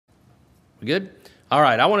Good? All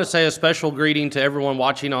right, I want to say a special greeting to everyone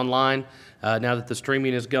watching online now that the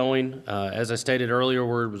streaming is going. As I stated earlier,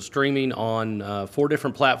 we're streaming on 4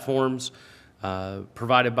 different platforms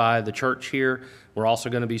provided by the church here. We're also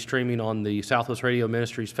going to be streaming on the Southwest Radio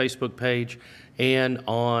Ministries Facebook page and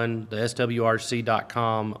on the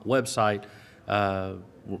swrc.com website.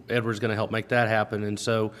 Edward's going to help make that happen, and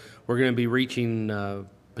so we're going to be reaching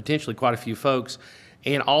potentially quite a few folks.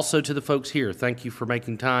 And also to the folks here, thank you for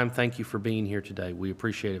making time. Thank you for being here today. We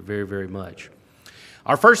appreciate it very, very much.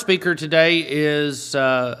 Our first speaker today is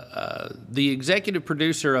the executive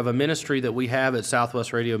producer of a ministry that we have at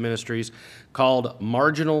Southwest Radio Ministries called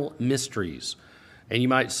Marginal Mysteries. And you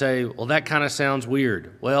might say, well, that kind of sounds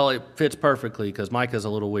weird. Well, it fits perfectly because Micah's a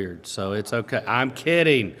little weird, so it's okay. I'm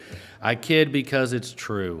kidding. I kid because it's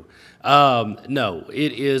true. No,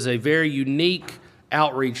 it is a very unique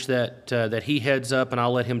outreach that he heads up, and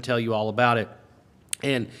I'll let him tell you all about it.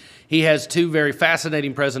 And he has 2 very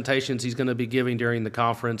fascinating presentations he's going to be giving during the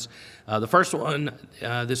conference. The first one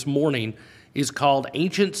this morning is called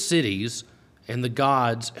Ancient Cities and the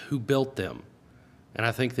Gods Who Built Them. And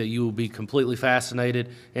I think that you will be completely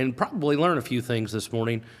fascinated and probably learn a few things this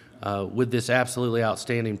morning with this absolutely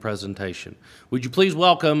outstanding presentation. Would you please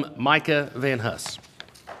welcome Micah Van Huss?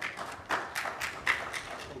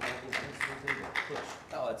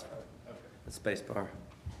 Space bar.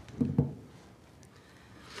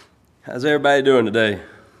 How's everybody doing today?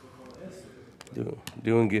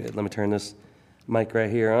 Doing good. Let me turn this mic right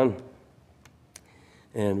here on.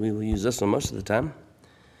 And we will use this one most of the time.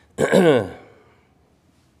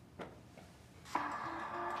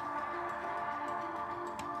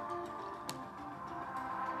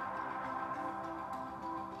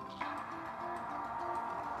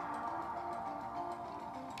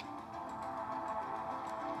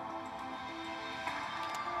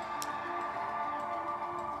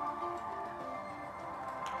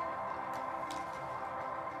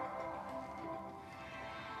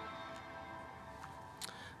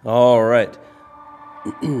 All right.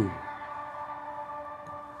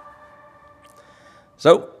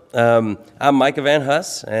 So, I'm Micah Van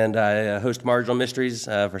Huss, and I host Marginal Mysteries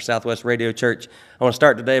for Southwest Radio Church. I want to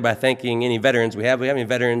start today by thanking any veterans we have. We have any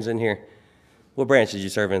veterans in here? What branch did you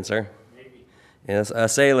serve in, sir? Navy. Yes, a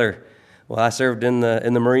sailor. Well, I served in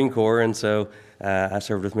the Marine Corps, and so I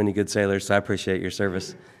served with many good sailors, so I appreciate your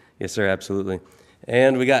service. Yes, sir, absolutely.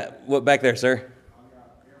 And we got, what back there, sir?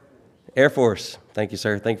 Air Force. Thank you,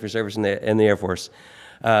 sir. Thank you for your service in the Air Force.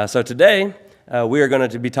 So today, we are going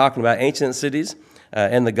to be talking about ancient cities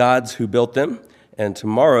and the gods who built them. And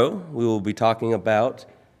tomorrow, we will be talking about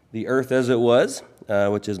the earth as it was,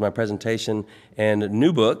 which is my presentation, and a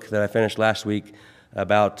new book that I finished last week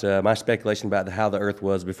about my speculation about how the earth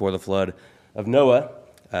was before the flood of Noah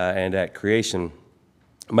and at creation.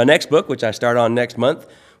 My next book, which I start on next month,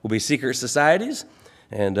 will be Secret Societies,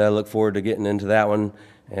 and I look forward to getting into that one.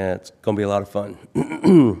 And it's going to be a lot of fun.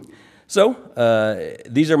 So,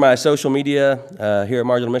 these are my social media here at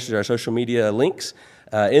Marginal Mysteries, our social media links.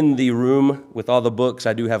 In the room with all the books,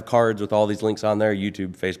 I do have cards with all these links on there,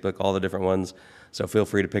 YouTube, Facebook, all the different ones. So feel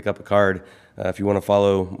free to pick up a card if you want to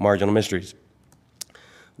follow Marginal Mysteries.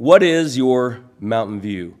 What is your mountain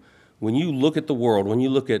view? When you look at the world, when you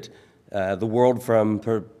look at the world from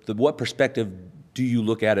what perspective do you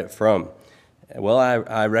look at it from? Well,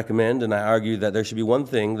 I recommend and I argue that there should be one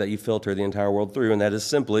thing that you filter the entire world through, and that is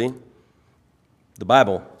simply the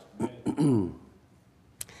Bible.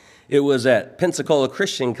 It was at Pensacola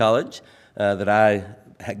Christian College that I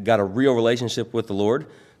got a real relationship with the Lord.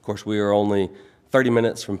 Of course, we are only 30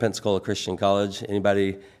 minutes from Pensacola Christian College.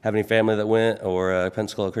 Anybody have any family that went, or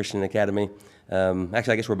Pensacola Christian Academy?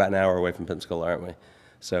 Actually, I guess we're about an hour away from Pensacola, aren't we?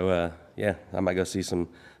 So, yeah, I might go see some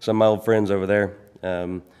of my old friends over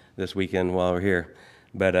there this weekend while we're here.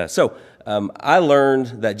 But I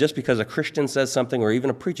learned that just because a Christian says something or even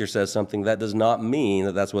a preacher says something, that does not mean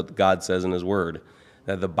that that's what God says in His Word.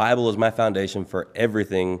 That the Bible is my foundation for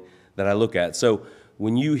everything that I look at. So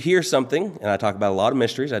when you hear something, and I talk about a lot of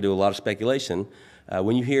mysteries, I do a lot of speculation,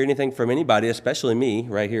 when you hear anything from anybody, especially me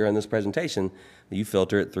right here in this presentation, you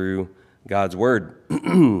filter it through God's Word.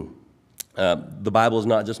 The Bible is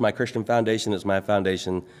not just my Christian foundation, it's my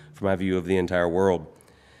foundation for my view of the entire world.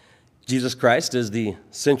 Jesus Christ is the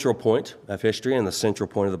central point of history and the central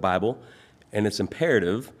point of the Bible, and it's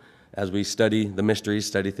imperative as we study the mysteries,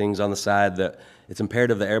 study things on the side, that it's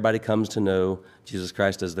imperative that everybody comes to know Jesus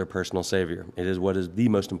Christ as their personal Savior. It is what is the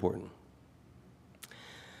most important.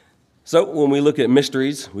 So when we look at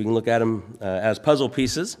mysteries, we can look at them as puzzle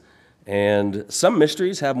pieces, and some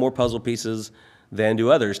mysteries have more puzzle pieces than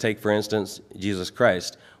do others. Take, for instance, Jesus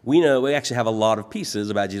Christ. We actually have a lot of pieces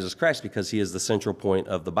about Jesus Christ because he is the central point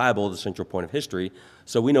of the Bible, the central point of history.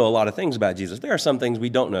 So we know a lot of things about Jesus. There are some things we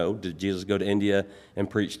don't know. Did Jesus go to India and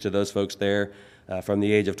preach to those folks there from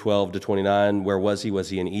the age of 12 to 29? Where was he? Was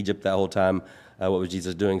he in Egypt that whole time? What was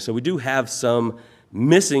Jesus doing? So we do have some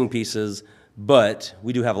missing pieces, but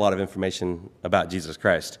we do have a lot of information about Jesus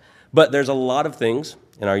Christ. But there's a lot of things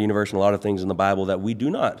in our universe and a lot of things in the Bible that we do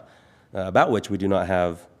not, about which we do not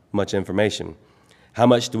have much information. How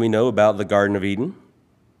much do we know about the Garden of Eden?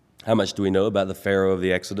 How much do we know about the Pharaoh of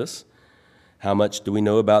the Exodus? How much do we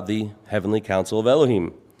know about the heavenly council of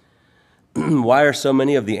Elohim? Why are so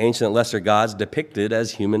many of the ancient lesser gods depicted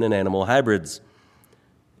as human and animal hybrids?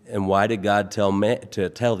 And why did God tell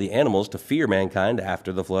the animals to fear mankind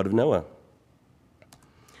after the flood of Noah?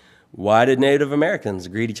 Why did Native Americans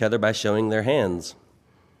greet each other by showing their hands?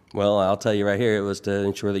 Well, I'll tell you right here, it was to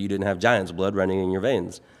ensure that you didn't have giant's blood running in your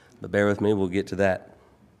veins. But bear with me, we'll get to that.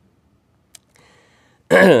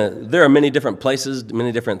 There are many different places,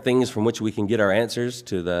 many different things from which we can get our answers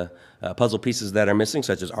to the puzzle pieces that are missing,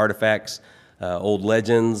 such as artifacts, old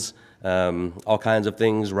legends, all kinds of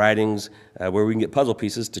things, writings, where we can get puzzle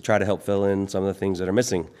pieces to try to help fill in some of the things that are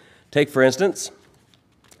missing. Take, for instance,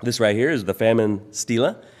 this right here is the famine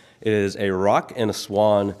stela. It is a rock in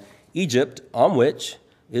Aswan, Egypt, on which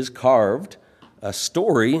is carved a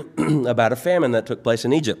story about a famine that took place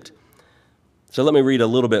in Egypt. So let me read a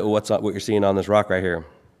little bit of what you're seeing on this rock right here.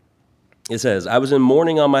 It says, "I was in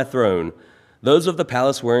mourning on my throne. Those of the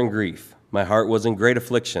palace were in grief. My heart was in great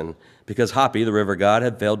affliction, because Hapi, the river god,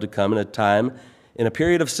 had failed to come in a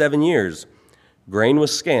period of 7 years. Grain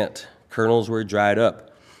was scant, kernels were dried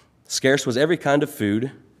up. Scarce was every kind of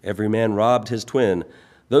food. Every man robbed his twin.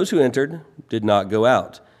 Those who entered did not go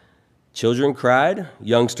out. Children cried,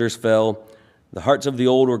 youngsters fell. The hearts of the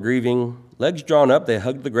old were grieving. Legs drawn up, they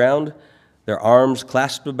hugged the ground, their arms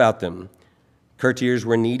clasped about them. Courtiers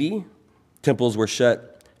were needy, temples were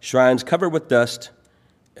shut, shrines covered with dust.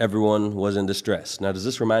 Everyone was in distress." Now, does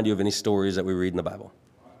this remind you of any stories that we read in the Bible?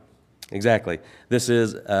 Exactly. This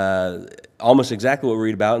is almost exactly what we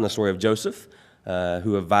read about in the story of Joseph,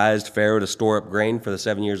 who advised Pharaoh to store up grain for the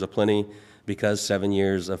 7 years of plenty because 7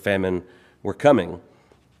 years of famine were coming.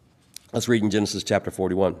 Let's read in Genesis chapter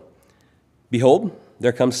 41. "Behold,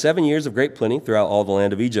 there come 7 years of great plenty throughout all the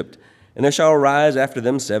land of Egypt, and there shall arise after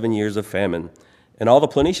them 7 years of famine. And all the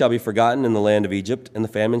plenty shall be forgotten in the land of Egypt, and the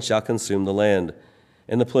famine shall consume the land.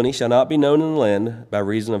 And the plenty shall not be known in the land by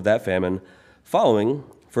reason of that famine following,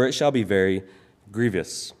 for it shall be very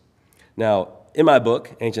grievous." Now, in my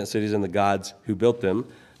book, Ancient Cities and the Gods Who Built Them,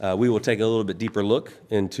 we will take a little bit deeper look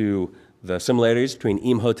into the similarities between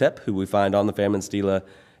Imhotep, who we find on the famine stela,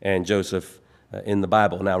 and Joseph in the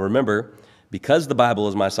Bible. Now, remember, because the Bible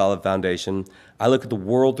is my solid foundation, I look at the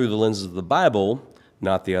world through the lenses of the Bible,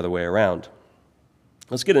 not the other way around.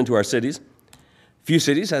 Let's get into our cities. Few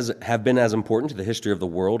cities have been as important to the history of the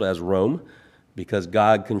world as Rome, because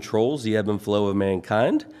God controls the ebb and flow of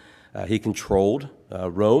mankind. He controlled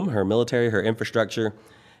Rome, her military, her infrastructure,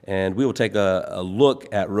 and we will take a look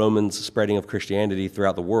at Rome's spreading of Christianity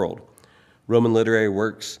throughout the world. Roman literary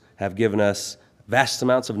works have given us vast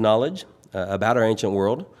amounts of knowledge about our ancient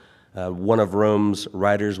world. One of Rome's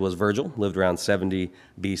writers was Virgil, lived around 70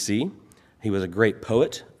 BC. He was a great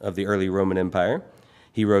poet of the early Roman Empire.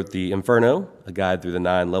 He wrote the Inferno, a guide through the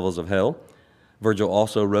 9 levels of hell. Virgil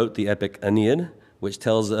also wrote the epic Aeneid, which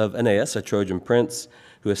tells of Aeneas, a Trojan prince,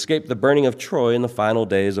 who escaped the burning of Troy in the final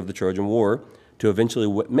days of the Trojan War to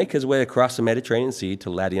eventually make his way across the Mediterranean Sea to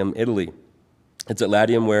Latium, Italy. It's at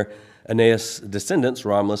Latium where Aeneas' descendants,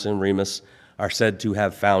 Romulus and Remus, are said to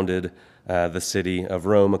have founded the city of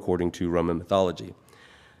Rome, according to Roman mythology.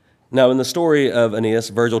 Now, in the story of Aeneas,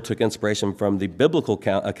 Virgil took inspiration from the biblical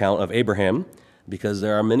account of Abraham, because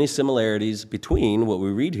there are many similarities between what we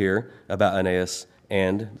read here about Aeneas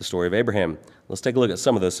and the story of Abraham. Let's take a look at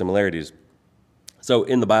some of those similarities. So,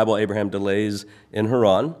 in the Bible, Abraham delays in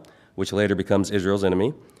Haran, which later becomes Israel's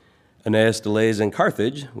enemy. Aeneas delays in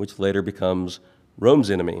Carthage, which later becomes Rome's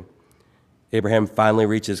enemy. Abraham finally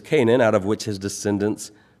reaches Canaan, out of which his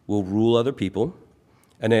descendants will rule other people.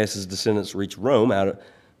 Aeneas' descendants reach Rome,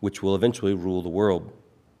 which will eventually rule the world.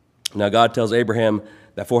 Now, God tells Abraham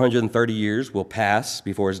that 430 years will pass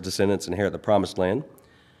before his descendants inherit the promised land.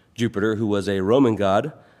 Jupiter, who was a Roman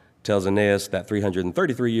god, tells Aeneas that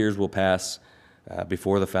 333 years will pass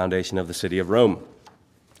before the foundation of the city of Rome.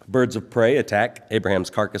 Birds of prey attack Abraham's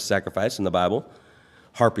carcass sacrifice in the Bible.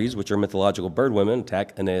 Harpies, which are mythological bird women,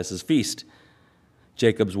 attack Aeneas' feast.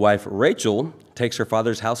 Jacob's wife Rachel takes her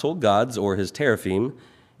father's household gods, or his teraphim,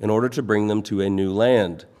 in order to bring them to a new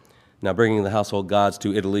land. Now, bringing the household gods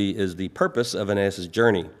to Italy is the purpose of Aeneas'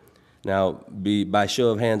 journey. Now, by show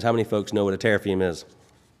of hands, how many folks know what a teraphim is?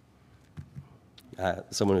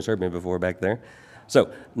 Someone who's heard me before back there.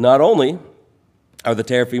 So, not only are the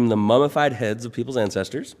teraphim the mummified heads of people's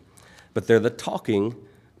ancestors, but they're the talking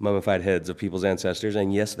mummified heads of people's ancestors.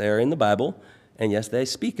 And yes, they are in the Bible, and yes, they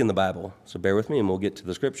speak in the Bible. So bear with me, and we'll get to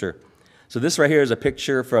the scripture. So this right here is a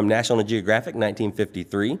picture from National Geographic,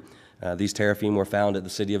 1953. These teraphim were found at the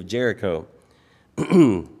city of Jericho.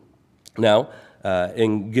 Now,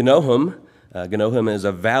 in Genohum, Genohum is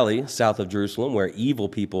a valley south of Jerusalem where evil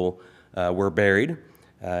people were buried.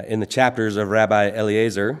 In the chapters of Rabbi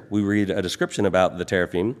Eliezer, we read a description about the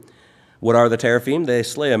teraphim. What are the teraphim? They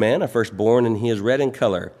slay a man, a firstborn, and he is red in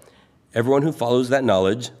color. Everyone who follows that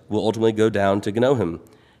knowledge will ultimately go down to Genohim.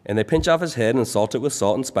 And they pinch off his head and salt it with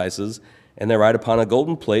salt and spices, and they write upon a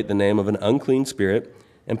golden plate the name of an unclean spirit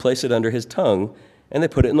and place it under his tongue, and they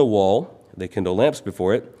put it in the wall. They kindle lamps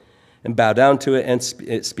before it and bow down to it, and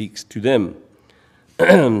it speaks to them.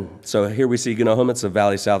 So here we see Genohim. It's a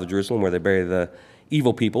valley south of Jerusalem where they bury the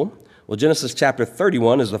evil people. Well, Genesis chapter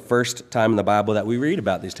 31 is the first time in the Bible that we read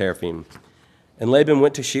about these teraphim. And Laban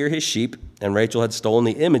went to shear his sheep, and Rachel had stolen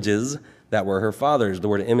the images that were her father's. The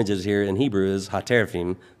word images here in Hebrew is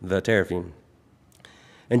ha-teraphim, the teraphim.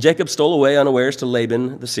 And Jacob stole away unawares to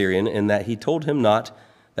Laban the Syrian, in that he told him not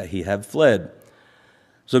that he had fled.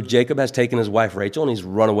 So Jacob has taken his wife Rachel, and he's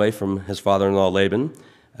run away from his father-in-law Laban.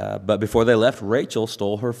 But before they left, Rachel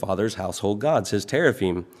stole her father's household gods, his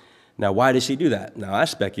teraphim. Now, why did she do that? Now, I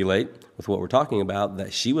speculate, with what we're talking about,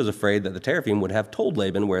 that she was afraid that the teraphim would have told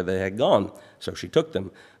Laban where they had gone, so she took them.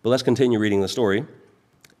 But let's continue reading the story,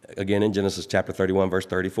 again in Genesis chapter 31, verse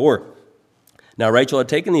 34. Now, Rachel had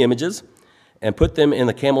taken the images and put them in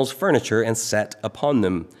the camel's furniture and sat upon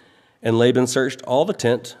them. And Laban searched all the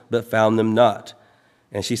tent, but found them not.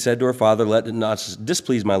 And she said to her father, "Let it not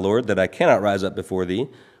displease my lord, that I cannot rise up before thee,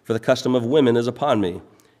 for the custom of women is upon me."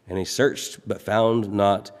 And he searched, but found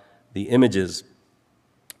not the images.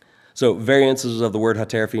 So variances of the word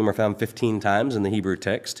ha-teraphim are found 15 times in the Hebrew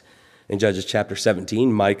text. In Judges chapter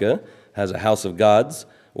 17, Micah has a house of gods,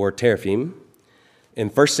 or teraphim. In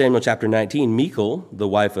 1 Samuel chapter 19, Michal, the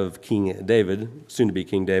wife of King David, soon to be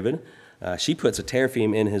King David, she puts a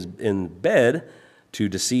teraphim in bed to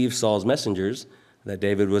deceive Saul's messengers that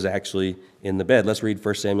David was actually in the bed. Let's read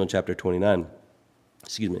 1 Samuel chapter 29.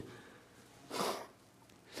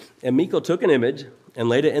 And Michal took an image and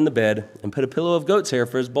laid it in the bed, and put a pillow of goat's hair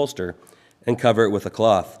for his bolster, and cover it with a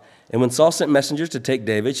cloth. And when Saul sent messengers to take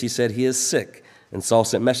David, she said, "He is sick." And Saul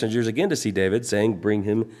sent messengers again to see David, saying, "Bring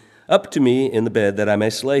him up to me in the bed, that I may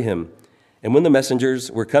slay him." And when the messengers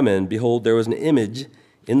were come in, behold, there was an image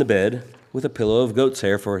in the bed with a pillow of goat's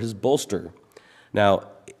hair for his bolster. Now,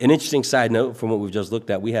 an interesting side note from what we've just looked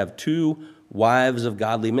at, we have two wives of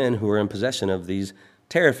godly men who are in possession of these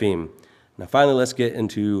teraphim. Now, finally, let's get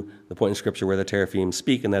into the point in Scripture where the teraphim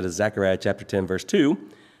speak, and that is Zechariah chapter 10, verse 2.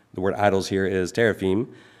 The word idols here is teraphim.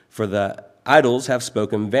 "For the idols have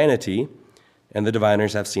spoken vanity, and the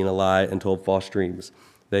diviners have seen a lie and told false dreams.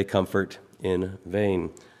 They comfort in vain."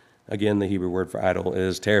 Again, the Hebrew word for idol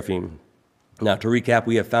is teraphim. Now, to recap,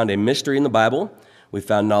 we have found a mystery in the Bible. We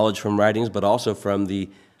found knowledge from writings, but also from the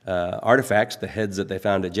artifacts, the heads that they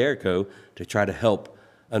found at Jericho, to try to help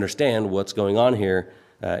understand what's going on here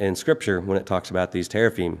in Scripture when it talks about these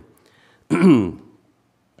teraphim.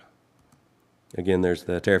 Again, there's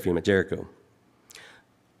the teraphim at Jericho.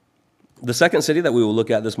 The second city that we will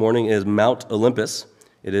look at this morning is Mount Olympus.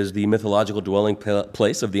 It is the mythological dwelling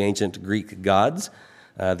place of the ancient Greek gods,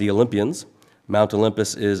 the Olympians. Mount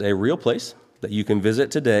Olympus is a real place that you can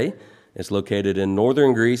visit today. It's located in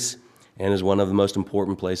northern Greece and is one of the most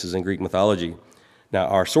important places in Greek mythology. Now,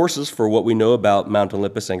 our sources for what we know about Mount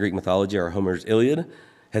Olympus and Greek mythology are Homer's Iliad,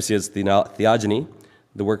 Hesiod's Theogony,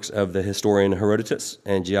 the works of the historian Herodotus,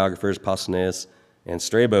 and geographers Pausanias and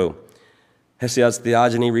Strabo. Hesiod's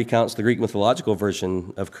Theogony recounts the Greek mythological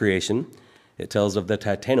version of creation. It tells of the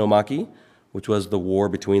Titanomachy, which was the war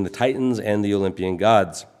between the Titans and the Olympian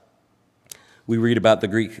gods. We read about the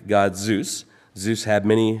Greek god Zeus. Zeus had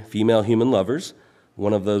many female human lovers.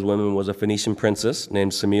 One of those women was a Phoenician princess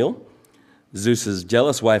named Semele. Zeus's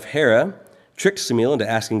jealous wife Hera tricked Semele into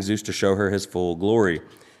asking Zeus to show her his full glory.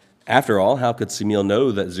 After all, how could Semele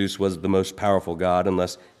know that Zeus was the most powerful god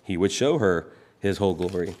unless he would show her his whole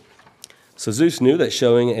glory? So Zeus knew that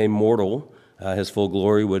showing a mortal his full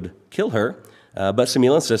glory would kill her, but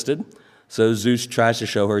Semele insisted. So Zeus tries to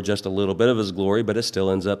show her just a little bit of his glory, but it still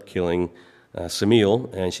ends up killing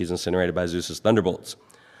Semele, and she's incinerated by Zeus's thunderbolts.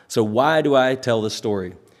 So why do I tell this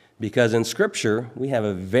story? Because in Scripture, we have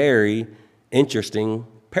a very interesting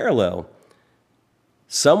parallel.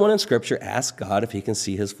 Someone in Scripture asked God if he can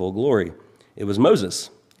see his full glory. It was Moses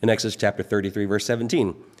in Exodus chapter 33, verse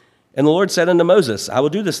 17. And the Lord said unto Moses, I will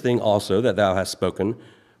do this thing also that thou hast spoken,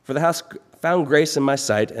 for thou hast found grace in my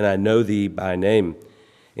sight, and I know thee by name.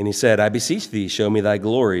 And he said, I beseech thee, show me thy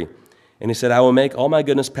glory. And he said, I will make all my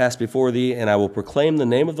goodness pass before thee, and I will proclaim the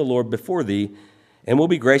name of the Lord before thee, and will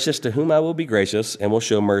be gracious to whom I will be gracious, and will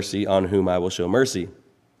show mercy on whom I will show mercy.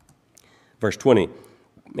 Verse 20.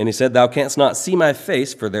 And he said, Thou canst not see my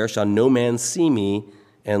face, for there shall no man see me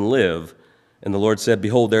and live. And the Lord said,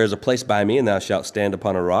 Behold, there is a place by me, and thou shalt stand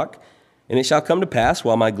upon a rock. And it shall come to pass,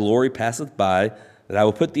 while my glory passeth by, that I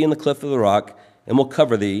will put thee in the cleft of the rock, and will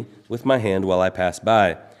cover thee with my hand while I pass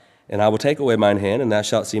by. And I will take away mine hand, and thou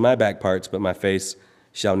shalt see my back parts, but my face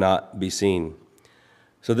shall not be seen.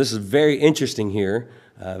 So this is very interesting here,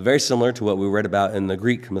 very similar to what we read about in the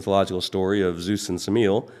Greek mythological story of Zeus and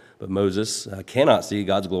Semele. But Moses cannot see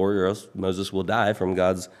God's glory, or else Moses will die from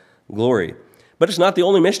God's glory. But it's not the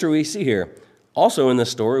only mystery we see here. Also in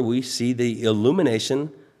this story, we see the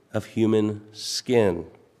illumination of human skin.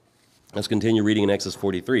 Let's continue reading in Exodus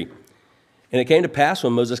 43. And it came to pass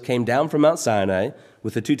when Moses came down from Mount Sinai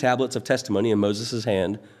with the 2 tablets of testimony in Moses'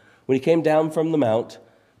 hand, when he came down from the mount,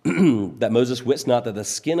 that Moses wist not that the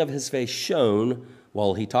skin of his face shone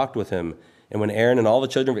while he talked with him. And when Aaron and all the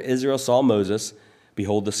children of Israel saw Moses,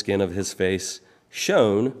 behold, the skin of his face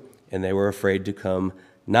shone, and they were afraid to come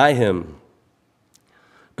nigh him.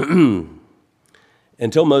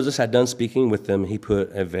 Until Moses had done speaking with them, he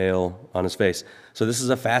put a veil on his face. So this is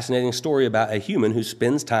a fascinating story about a human who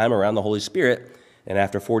spends time around the Holy Spirit, and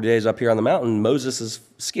after 40 days up here on the mountain, Moses'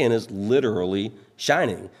 skin is literally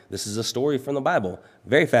shining. This is a story from the Bible.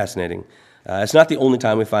 Very fascinating. It's not the only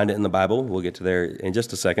time we find it in the Bible. We'll get to there in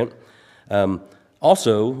just a second.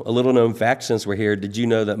 Also, a little known fact since we're here, did you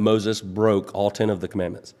know that Moses broke all 10 of the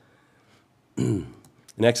commandments?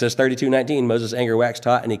 In Exodus 32:19, Moses' anger waxed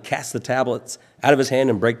hot, and he cast the tablets out of his hand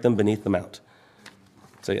and brake them beneath the mount.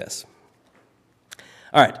 So yes.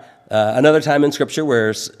 All right, another time in Scripture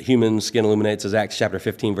where human skin illuminates is Acts chapter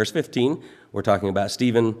 15, verse 15. We're talking about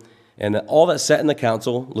Stephen, and all that sat in the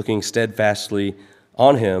council, looking steadfastly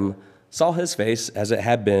on him, saw his face as it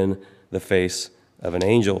had been the face of an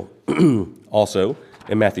angel. Also,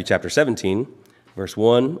 in Matthew chapter 17, verse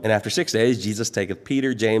 1, and after 6 days Jesus taketh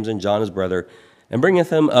Peter, James, and John his brother, and bringeth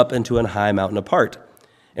them up into an high mountain apart,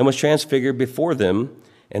 and was transfigured before them,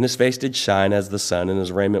 and his face did shine as the sun, and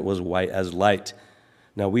his raiment was white as light.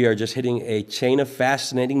 Now, we are just hitting a chain of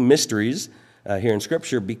fascinating mysteries here in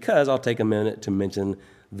Scripture, because I'll take a minute to mention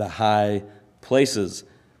the high places.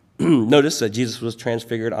 Notice that Jesus was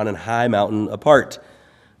transfigured on a high mountain apart.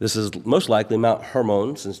 This is most likely Mount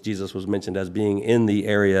Hermon, since Jesus was mentioned as being in the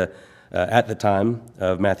area at the time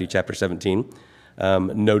of Matthew chapter 17.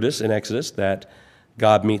 Notice in Exodus that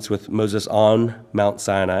God meets with Moses on Mount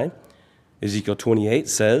Sinai. Ezekiel 28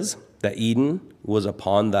 says that Eden was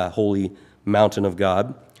upon the holy mountain of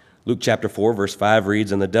God. Luke chapter 4, verse 5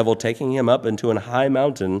 reads, And the devil taking him up into an high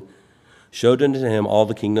mountain showed unto him all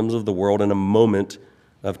the kingdoms of the world in a moment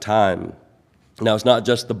of time. Now, it's not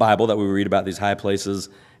just the Bible that we read about these high places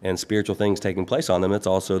and spiritual things taking place on them. It's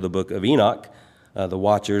also the book of Enoch. The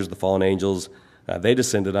Watchers, the fallen angels, they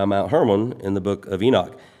descended on Mount Hermon in the book of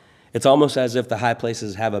Enoch. It's almost as if the high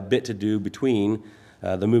places have a bit to do between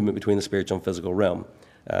the movement between the spiritual and physical realm.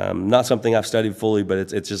 Not something I've studied fully, but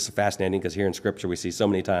it's just fascinating because here in Scripture we see so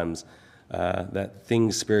many times that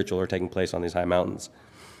things spiritual are taking place on these high mountains.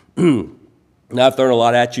 Now, I've thrown a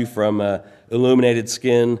lot at you from illuminated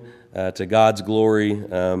skin to God's glory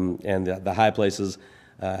and the high places.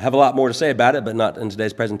 Have a lot more to say about it, but not in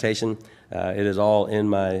today's presentation. It is all in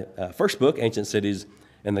my first book, Ancient Cities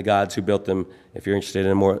and the Gods Who Built Them. If you're interested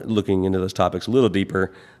in more looking into those topics a little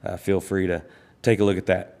deeper, feel free to take a look at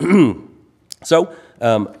that. So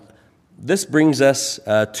this brings us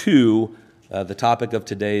to the topic of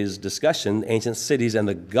today's discussion, ancient cities and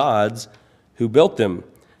the gods who built them.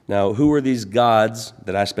 Now, who are these gods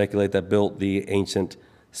that I speculate that built the ancient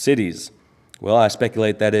cities? Well, I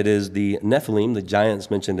speculate that it is the Nephilim, the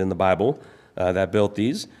giants mentioned in the Bible, that built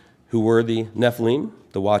these. Who were the Nephilim,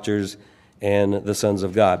 the Watchers, and the sons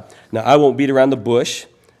of God? Now, I won't beat around the bush.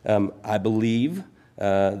 I believe,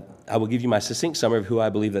 I will give you my succinct summary of who I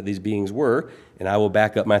believe that these beings were, and I will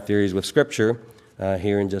back up my theories with Scripture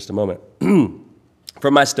here in just a moment.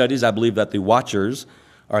 From my studies, I believe that the Watchers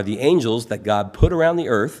are the angels that God put around the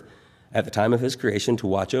earth at the time of his creation to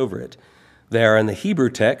watch over it. They are in the Hebrew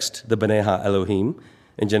text, the B'nai Ha-Elohim,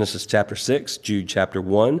 in Genesis chapter 6, Jude chapter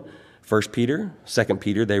 1, 1 Peter, 2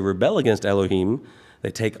 Peter. They rebel against Elohim.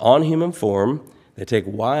 They take on human form. They take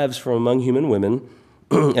wives from among human women.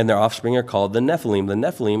 and their offspring are called the Nephilim. The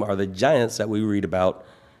Nephilim are the giants that we read about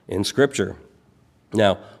in Scripture.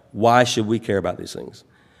 Now, why should we care about these things?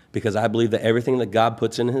 Because I believe that everything that God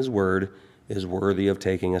puts in his word is worthy of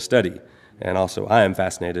taking a study. And also, I am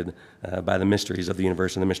fascinated by the mysteries of the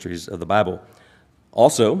universe and the mysteries of the Bible.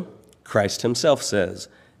 Also, Christ himself says,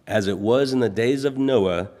 as it was in the days of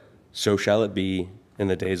Noah, so shall it be in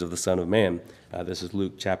the days of the Son of Man. This is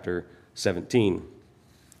Luke chapter 17.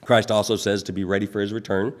 Christ also says to be ready for his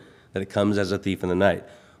return, that it comes as a thief in the night.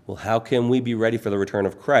 Well, how can we be ready for the return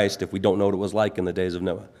of Christ if we don't know what it was like in the days of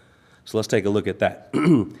Noah? So let's take a look at that.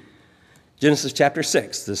 Genesis chapter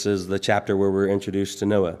 6, this is the chapter where we're introduced to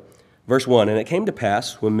Noah. Verse 1, and it came to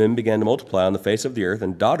pass, when men began to multiply on the face of the earth,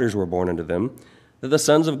 and daughters were born unto them, that the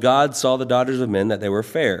sons of God saw the daughters of men, that they were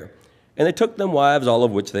fair. And they took them wives, all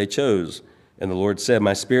of which they chose. And the Lord said,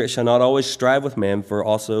 my spirit shall not always strive with man, for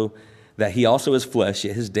also that he also is flesh,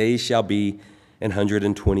 yet his days shall be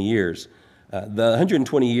 120 years. The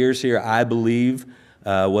 120 years here, I believe,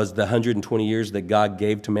 was the 120 years that God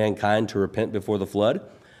gave to mankind to repent before the flood.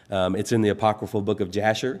 It's in the apocryphal book of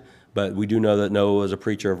Jasher, but we do know that Noah was a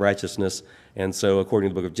preacher of righteousness, and so according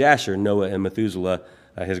to the book of Jasher, Noah and Methuselah,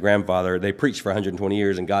 his grandfather, they preached for 120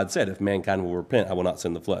 years, and God said, if mankind will repent, I will not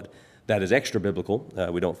send the flood. That is extra biblical.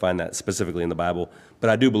 We don't find that specifically in the Bible, but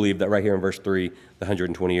I do believe that right here in verse 3, the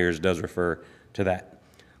 120 years does refer to that.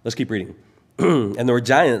 Let's keep reading. And there were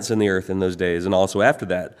giants in the earth in those days, and also after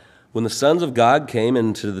that. When the sons of God came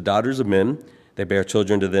into the daughters of men, they bare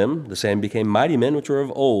children to them. The same became mighty men, which were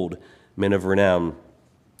of old, men of renown.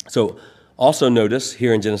 So also notice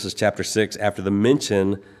here in Genesis chapter 6, after the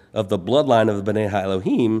mention of the bloodline of the Bnei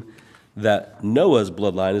Elohim, that Noah's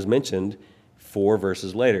bloodline is mentioned 4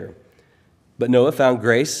 verses later. But Noah found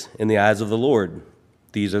grace in the eyes of the Lord.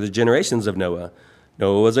 These are the generations of Noah.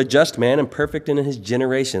 Noah was a just man and perfect in his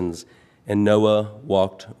generations, and Noah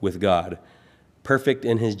walked with God. Perfect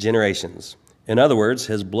in his generations. In other words,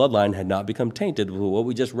 his bloodline had not become tainted with what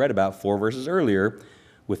we just read about 4 verses earlier,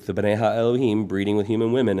 with the Bnei Elohim breeding with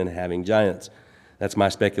human women and having giants. That's my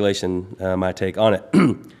speculation, my take on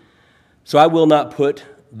it. So I will not put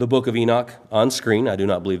the book of Enoch on screen. I do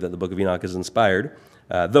not believe that the book of Enoch is inspired,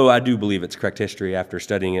 though I do believe it's correct history after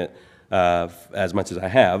studying it as much as I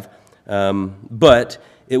have. But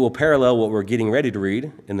it will parallel what we're getting ready to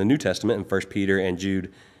read in the New Testament in 1 Peter and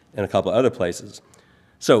Jude and a couple other places.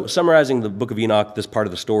 So summarizing the book of Enoch, this part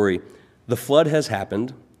of the story, the flood has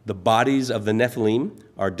happened. The bodies of the Nephilim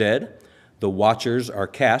are dead. The watchers are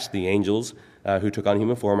cast, the angels who took on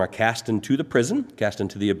human form, are cast into the prison, cast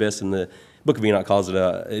into the abyss. And the book of Enoch calls it,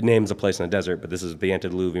 it names a place in the desert, but this is the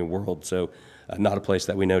antediluvian world, so not a place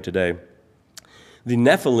that we know today. The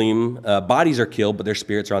Nephilim bodies are killed, but their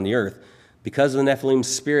spirits are on the earth. Because the Nephilim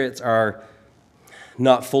spirits are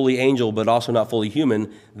not fully angel, but also not fully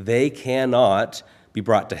human, they cannot be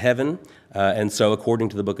brought to heaven. And so according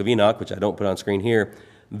to the book of Enoch, which I don't put on screen here,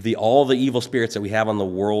 all the evil spirits that we have on the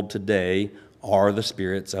world today are the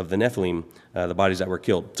spirits of the Nephilim, the bodies that were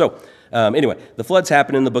killed. So anyway, the floods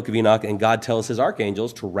happen in the book of Enoch, and God tells his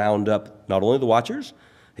archangels to round up not only the watchers,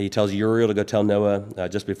 he tells Uriel to go tell Noah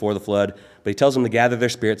just before the flood, but he tells them to gather their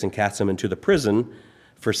spirits and cast them into the prison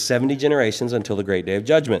for 70 generations until the great day of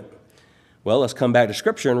judgment. Well, let's come back to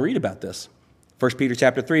Scripture and read about this. 1 Peter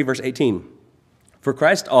chapter 3, verse 18. For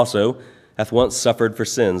Christ also hath once suffered for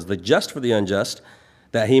sins, the just for the unjust,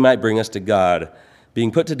 that he might bring us to God,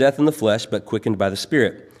 being put to death in the flesh, but quickened by the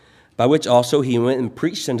Spirit, by which also he went and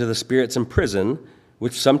preached unto the spirits in prison,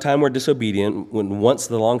 which sometime were disobedient, when once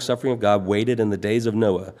the longsuffering of God waited in the days of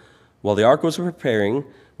Noah, while the ark was preparing,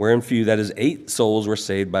 wherein few, that is 8 souls, were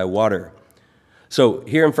saved by water. So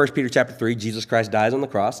here in 1 Peter chapter 3, Jesus Christ dies on the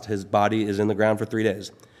cross. His body is in the ground for 3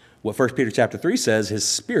 days. What 1 Peter chapter 3 says, his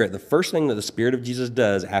spirit, the first thing that the Spirit of Jesus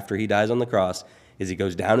does after he dies on the cross is he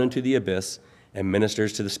goes down into the abyss and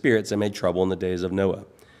ministers to the spirits that made trouble in the days of Noah.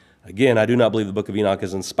 Again, I do not believe the book of Enoch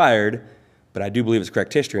is inspired, but I do believe it's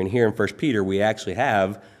correct history. And here in 1 Peter, we actually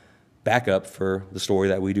have backup for the story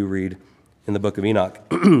that we do read in the book of Enoch.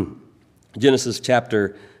 Genesis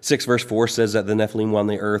chapter 6, verse 4 says that the Nephilim were on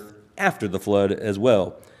the earth after the flood as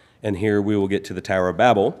well. And here we will get to the Tower of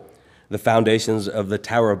Babel. The foundations of the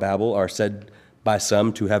Tower of Babel are said by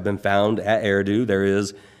some to have been found at Eridu. There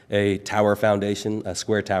is a tower foundation, a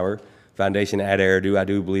square tower foundation at Eridu. I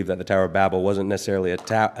do believe that the Tower of Babel wasn't necessarily a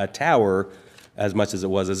tower as much as it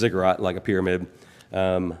was a ziggurat, like a pyramid,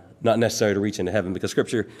 not necessary to reach into heaven, because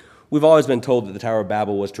Scripture, we've always been told that the Tower of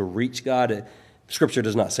Babel was to reach God. Scripture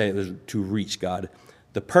does not say it was to reach God.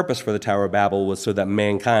 The purpose for the Tower of Babel was so that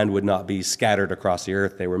mankind would not be scattered across the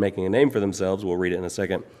earth. They were making a name for themselves. We'll read it in a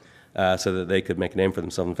second, so that they could make a name for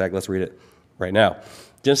themselves. In fact, let's read it right now.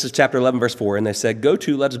 Genesis chapter 11, verse 4, and they said, "Go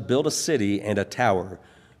to, let us build a city and a tower,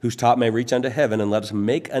 whose top may reach unto heaven, and let us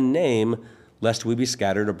make a name, lest we be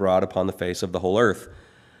scattered abroad upon the face of the whole earth."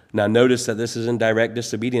 Now notice that this is in direct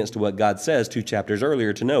disobedience to what God says 2 chapters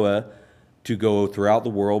earlier to Noah, to go throughout the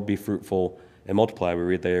world, be fruitful, and multiply. We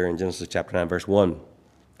read there in Genesis chapter 9, verse 1.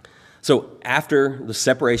 So after the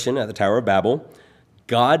separation at the Tower of Babel,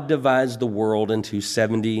 God divides the world into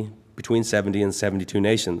between 70 and 72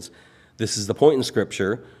 nations. This is the point in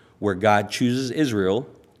Scripture where God chooses Israel,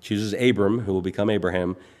 chooses Abram, who will become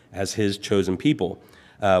Abraham, as his chosen people.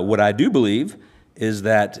 What I do believe is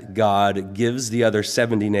that God gives the other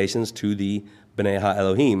 70 nations to the B'nai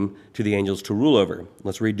Ha-Elohim, to the angels to rule over.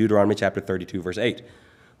 Let's read Deuteronomy chapter 32, verse 8.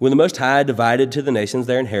 "When the Most High divided to the nations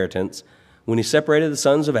their inheritance, when he separated the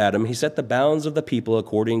sons of Adam, he set the bounds of the people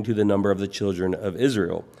according to the number of the children of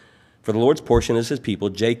Israel. For the Lord's portion is his people,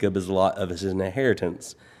 Jacob is the lot of his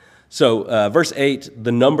inheritance." So verse 8,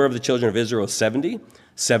 the number of the children of Israel is 70.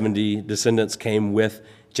 70 descendants came with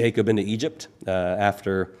Jacob into Egypt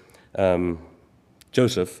after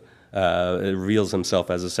Joseph reveals himself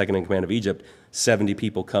as the second in command of Egypt. 70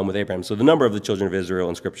 people come with Abraham. So the number of the children of Israel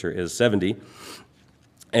in Scripture is 70.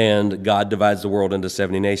 And God divides the world into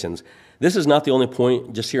 70 nations. This is not the only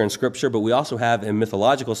point just here in Scripture, but we also have in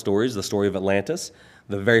mythological stories the story of Atlantis.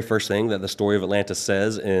 The very first thing that the story of Atlantis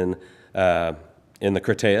says in the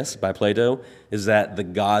Critias by Plato is that the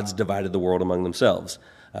gods divided the world among themselves.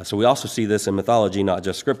 So we also see this in mythology, not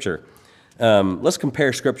just Scripture. Let's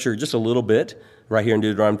compare Scripture just a little bit right here in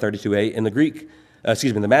Deuteronomy 32:8. In the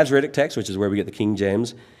the Masoretic text, which is where we get the King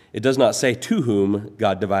James, it does not say to whom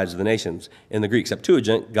God divides the nations. In the Greek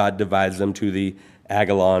Septuagint, God divides them to the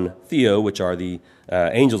Agilon Theo, which are the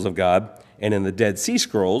angels of God. And in the Dead Sea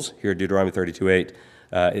Scrolls, here Deuteronomy 32:8,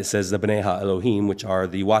 it says the B'nai Ha-Elohim, which are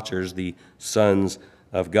the watchers, the sons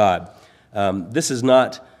of God. This is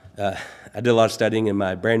not, I did a lot of studying in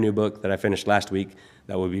my brand new book that I finished last week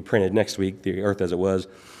that will be printed next week, The Earth as It Was,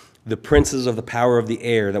 the princes of the power of the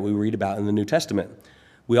air that we read about in the New Testament.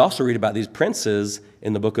 We also read about these princes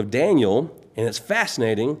in the book of Daniel, and it's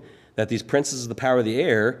fascinating that these princes of the power of the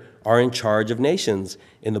air are in charge of nations.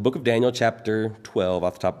 In the book of Daniel, chapter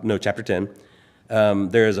 10,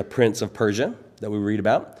 there is a prince of Persia that we read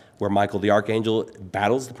about, where Michael the archangel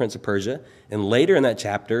battles the prince of Persia. And later in that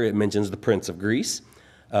chapter, it mentions the prince of Greece.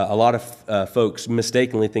 A lot of folks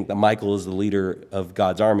mistakenly think that Michael is the leader of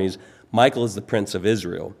God's armies. Michael is the prince of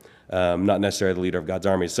Israel, not necessarily the leader of God's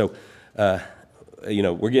armies. So,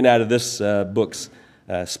 we're getting out of this book's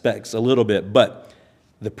specs a little bit, but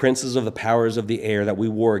the princes of the powers of the air that we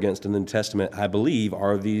war against in the New Testament, I believe,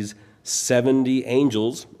 are these 70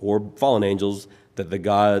 angels or fallen angels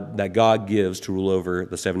that God gives to rule over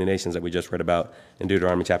the 70 nations that we just read about in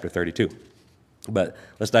Deuteronomy chapter 32. But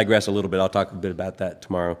let's digress a little bit. I'll talk a bit about that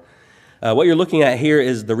tomorrow. What you're looking at here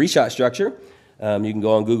is the reshot structure. You can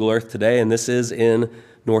go on Google Earth today, and this is in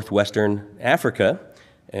northwestern Africa.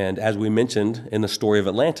 And as we mentioned in the story of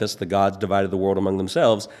Atlantis, the gods divided the world among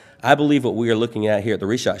themselves. I believe what we are looking at here at the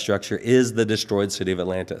reshot structure is the destroyed city of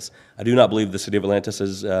Atlantis. I do not believe the city of Atlantis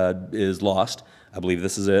is lost. I believe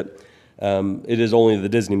this is it. It is only the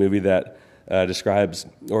Disney movie that describes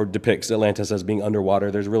or depicts Atlantis as being underwater.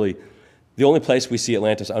 There's really the only place we see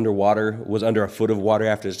Atlantis underwater was under a foot of water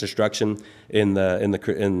after its destruction. In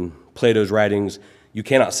Plato's writings, you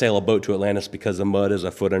cannot sail a boat to Atlantis because the mud is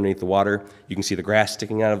a foot underneath the water. You can see the grass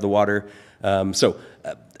sticking out of the water. So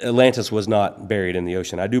Atlantis was not buried in the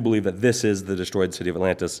ocean. I do believe that this is the destroyed city of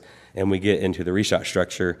Atlantis, and we get into the reshot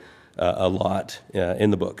structure a lot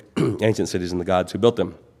in the book, Ancient Cities and the Gods Who Built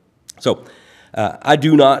Them. So I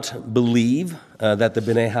do not believe that the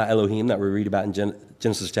B'nai Ha-Elohim that we read about in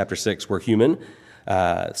Genesis chapter 6 were human.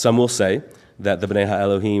 Some will say that the B'nai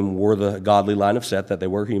Ha-Elohim were the godly line of Seth, that they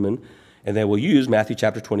were human, and they will use Matthew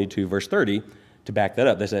chapter 22, verse 30 to back that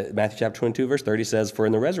up. They say, Matthew chapter 22, verse 30 says, "For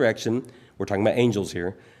in the resurrection," we're talking about angels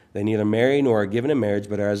here, "they neither marry nor are given in marriage,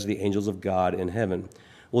 but are as the angels of God in heaven."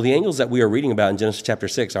 Well, the angels that we are reading about in Genesis chapter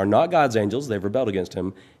 6 are not God's angels. They've rebelled against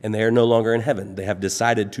him, and they are no longer in heaven. They have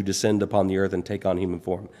decided to descend upon the earth and take on human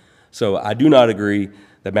form. So I do not agree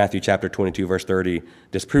that Matthew chapter 22, verse 30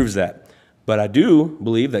 disproves that. But I do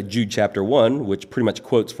believe that Jude chapter 1, which pretty much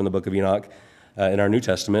quotes from the book of Enoch in our New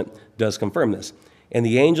Testament, does confirm this. "And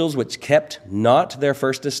the angels which kept not their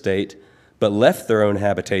first estate, but left their own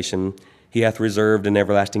habitation, he hath reserved in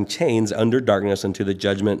everlasting chains under darkness unto the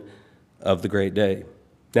judgment of the great day."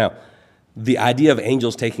 Now, the idea of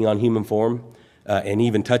angels taking on human form and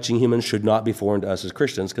even touching humans should not be foreign to us as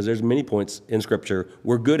Christians, because there's many points in Scripture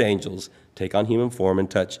where good angels take on human form and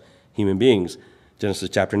touch human beings. Genesis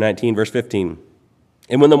chapter 19, verse 15.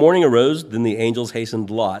 And when the morning arose, then the angels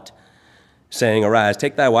hastened Lot, saying, Arise,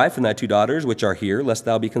 take thy wife and thy 2 daughters, which are here, lest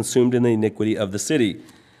thou be consumed in the iniquity of the city.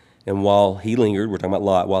 And while he lingered, we're talking about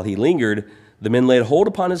Lot, while he lingered, the men laid hold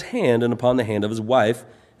upon his hand and upon the hand of his wife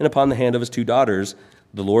and upon the hand of his 2 daughters,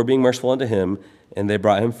 the Lord being merciful unto him, and they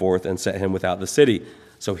brought him forth and set him without the city.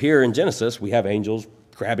 So here in Genesis, we have angels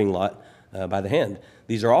grabbing Lot by the hand.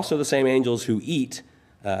 These are also the same angels who eat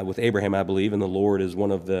with Abraham, I believe, and the Lord is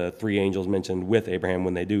one of the 3 angels mentioned with Abraham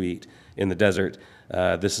when they do eat in the desert.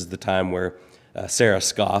 This is the time where Sarah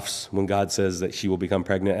scoffs when God says that she will become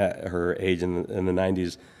pregnant at her age in the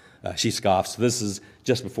 90s. She scoffs. This is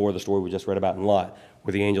just before the story we just read about in Lot,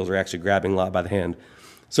 where the angels are actually grabbing Lot by the hand.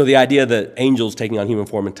 So the idea that angels taking on human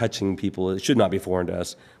form and touching people, it should not be foreign to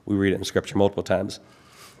us. We read it in Scripture multiple times.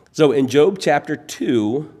 So in Job chapter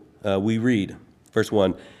 2, we read, verse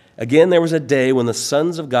 1, Again there was a day when the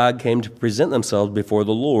sons of God came to present themselves before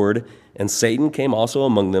the Lord, and Satan came also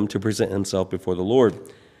among them to present himself before the Lord.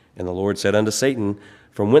 And the Lord said unto Satan,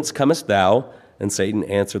 From whence comest thou? And Satan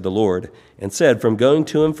answered the Lord, and said, From going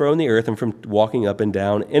to and fro in the earth, and from walking up and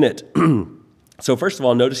down in it. So first of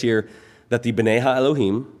all, notice here that the B'nai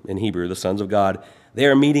HaElohim, in Hebrew, the sons of God, they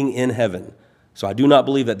are meeting in heaven. So I do not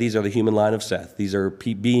believe that these are the human line of Seth. These are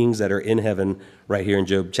beings that are in heaven right here in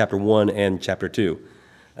Job chapter 1 and chapter 2.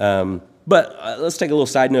 But let's take a little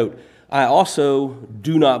side note. I also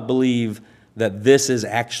do not believe that this is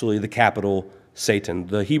actually the capital Satan.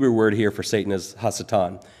 The Hebrew word here for Satan is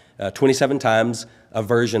Hasatan. 27 times a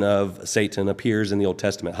version of Satan appears in the Old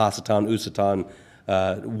Testament. Hasatan,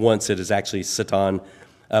 Usatan, once it is actually Satan.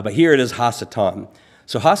 But here it is Hasatan.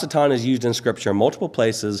 So Hasatan is used in Scripture in multiple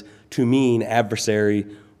places to mean adversary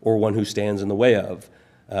or one who stands in the way of.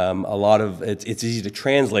 It's easy to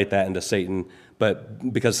translate that into Satan,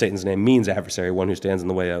 but because Satan's name means adversary, one who stands in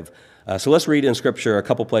the way of. So let's read in Scripture a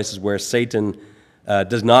couple places where Satan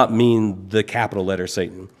does not mean the capital letter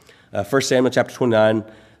Satan. 1 Samuel chapter 29,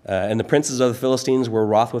 And the princes of the Philistines were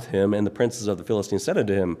wroth with him, and the princes of the Philistines said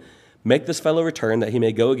unto him, Make this fellow return, that he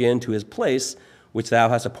may go again to his place which thou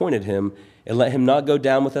hast appointed him, and let him not go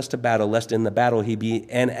down with us to battle, lest in the battle he be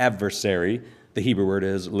an adversary. The Hebrew word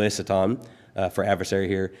is lesatan for adversary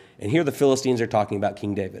here. And here the Philistines are talking about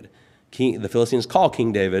King David. The Philistines call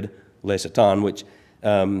King David lesatan, which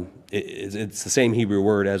it's the same Hebrew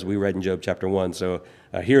word as we read in Job chapter 1. So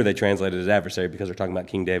here they translate it as adversary because they're talking about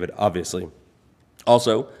King David, obviously.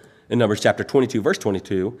 Also, in Numbers chapter 22, verse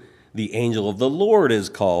 22, the angel of the Lord is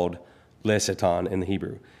called lesatan in the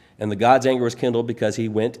Hebrew. And the God's anger was kindled because he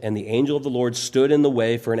went, and the angel of the Lord stood in the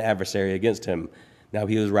way for an adversary against him. Now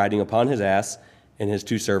he was riding upon his ass, and his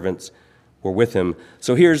 2 servants were with him.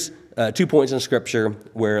 So here's 2 points in Scripture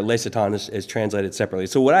where lesatan is translated separately.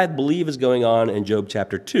 So what I believe is going on in Job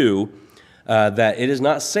chapter 2, that it is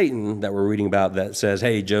not Satan that we're reading about that says,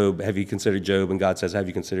 hey, Job, have you considered Job? And God says, have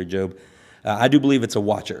you considered Job? I do believe it's a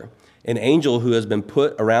watcher, an angel who has been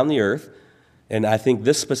put around the earth. And I think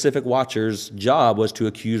this specific watcher's job was to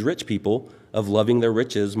accuse rich people of loving their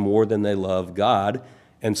riches more than they love God.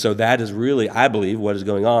 And so that is really, I believe, what is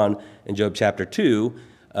going on in Job chapter 2.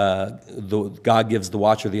 God gives the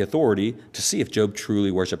watcher the authority to see if Job truly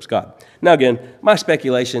worships God. Now again, my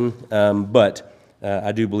speculation, but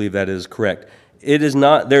I do believe that is correct. It is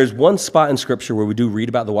not, there's one spot in Scripture where we do read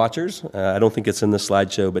about the watchers. I don't think it's in this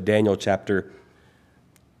slideshow, but Daniel chapter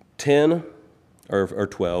 10 or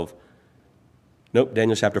 12. Nope,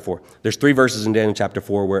 Daniel chapter 4. There's 3 verses in Daniel chapter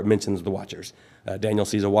 4 where it mentions the watchers. Daniel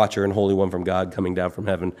sees a watcher and holy one from God coming down from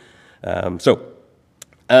heaven. Let's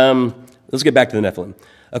get back to the Nephilim.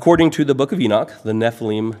 According to the book of Enoch, the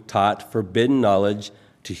Nephilim taught forbidden knowledge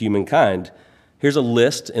to humankind. Here's a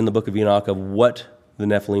list in the book of Enoch of what the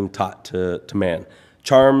Nephilim taught to man.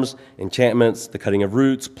 Charms, enchantments, the cutting of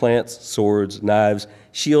roots, plants, swords, knives,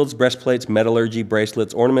 shields, breastplates, metallurgy,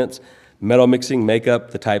 bracelets, ornaments, metal mixing,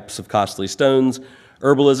 makeup, the types of costly stones,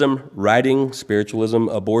 herbalism, writing, spiritualism,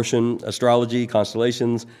 abortion, astrology,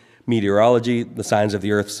 constellations, meteorology, the signs of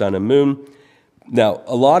the earth, sun, and moon. Now,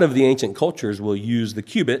 a lot of the ancient cultures will use the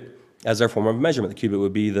cubit as their form of measurement. The cubit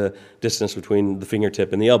would be the distance between the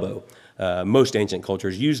fingertip and the elbow. Most ancient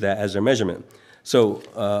cultures use that as their measurement. So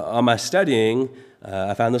on my studying,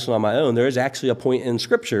 I found this one on my own. There is actually a point in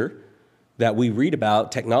Scripture that we read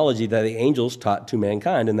about technology that the angels taught to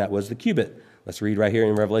mankind, and that was the cubit. Let's read right here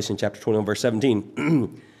in Revelation chapter 21, verse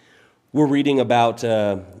 17. We're reading about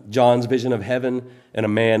John's vision of heaven, and a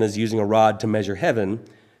man is using a rod to measure heaven.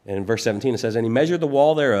 And in verse 17 it says, And he measured the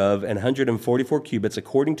wall thereof, 144 cubits,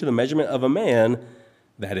 according to the measurement of a man,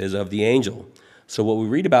 that is, of the angel. So what we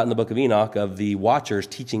read about in the book of Enoch of the watchers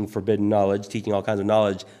teaching forbidden knowledge, teaching all kinds of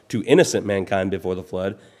knowledge to innocent mankind before the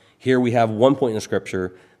flood, Here we have one point in the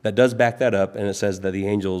Scripture that does back that up, and it says that the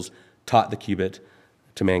angels taught the cubit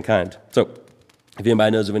to mankind. So if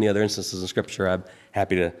anybody knows of any other instances in Scripture, I'm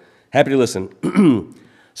happy to listen.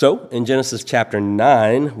 So in Genesis chapter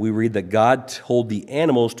 9, we read that God told the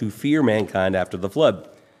animals to fear mankind after the flood.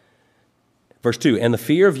 Verse 2, and the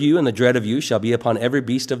fear of you and the dread of you shall be upon every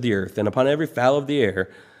beast of the earth, and upon every fowl of the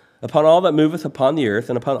air, upon all that moveth upon the earth,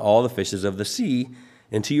 and upon all the fishes of the sea.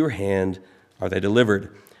 Into your hand are they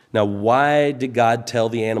delivered. Now, why did God tell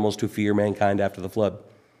the animals to fear mankind after the flood?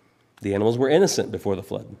 The animals were innocent before the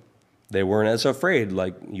flood. They weren't as afraid,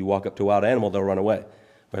 like you walk up to a wild animal, they'll run away.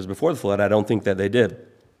 Whereas before the flood, I don't think that they did.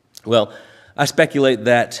 Well, I speculate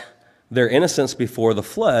that their innocence before the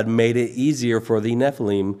flood made it easier for the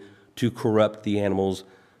Nephilim to corrupt the animals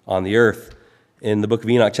on the earth. In the book of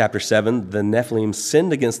Enoch, chapter 7, the Nephilim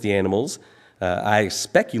sinned against the animals. I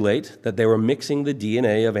speculate that they were mixing the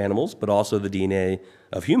DNA of animals, but also the DNA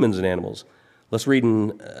of humans and animals. Let's read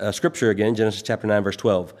in Scripture again, Genesis chapter 9, verse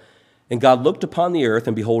 12. And God looked upon the earth,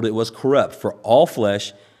 and behold, it was corrupt, for all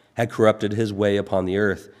flesh had corrupted his way upon the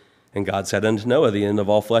earth. And God said unto Noah, the end of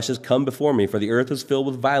all flesh is come before me, for the earth is filled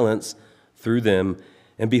with violence through them,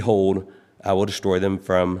 and behold, I will destroy them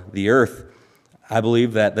from the earth. I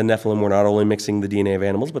believe that the Nephilim were not only mixing the DNA of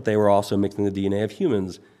animals, but they were also mixing the DNA of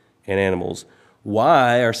humans and animals.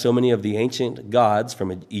 Why are so many of the ancient gods,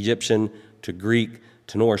 from Egyptian to Greek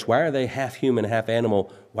to Norse, why are they half human, half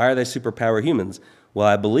animal? Why are they superpower humans? Well,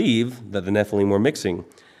 I believe that the Nephilim were mixing.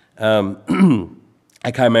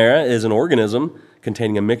 A chimera is an organism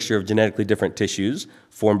containing a mixture of genetically different tissues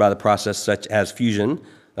formed by the process such as fusion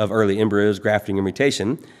of early embryos, grafting, and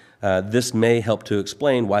mutation. This may help to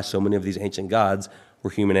explain why so many of these ancient gods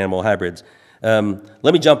were human-animal hybrids.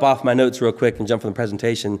 Let me jump off my notes real quick and jump from the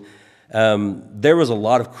presentation. There was a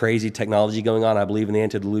lot of crazy technology going on, I believe, in the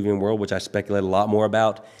antediluvian world, which I speculate a lot more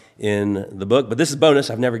about in the book. But this is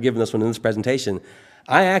bonus. I've never given this one in this presentation.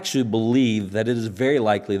 I actually believe that it is very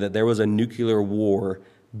likely that there was a nuclear war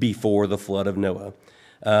before the flood of Noah.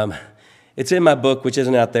 It's in my book, which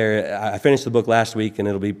isn't out there. I finished the book last week, and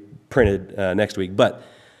it'll be printed next week. But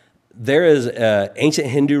there is ancient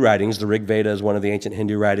Hindu writings. The Rig Veda is one of the ancient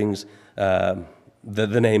Hindu writings. The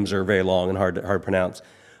names are very long and hard to pronounce.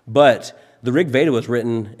 But the Rig Veda was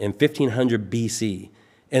written in 1500 BC,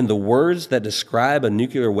 and the words that describe a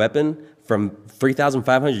nuclear weapon from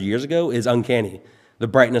 3,500 years ago is uncanny. The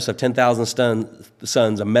brightness of 10,000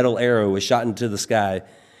 suns, a metal arrow was shot into the sky,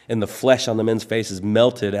 and the flesh on the men's faces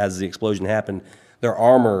melted as the explosion happened. Their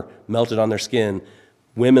armor melted on their skin.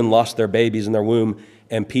 Women lost their babies in their womb,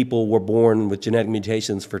 and people were born with genetic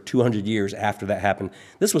mutations for 200 years after that happened.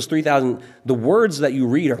 This was 3,000. The words that you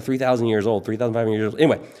read are 3,000 years old, 3,500 years old.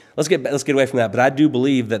 Anyway, let's get away from that. But I do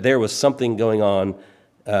believe that there was something going on.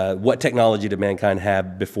 What technology did mankind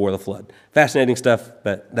have before the flood? Fascinating stuff,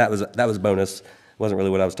 but that was bonus. Wasn't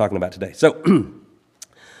really what I was talking about today.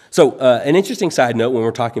 So an interesting side note when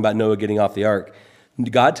we're talking about Noah getting off the ark,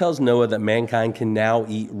 God tells Noah that mankind can now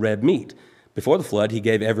eat red meat. Before the flood, he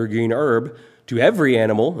gave every green herb to every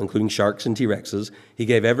animal, including sharks and T-Rexes. He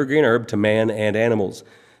gave every green herb to man and animals.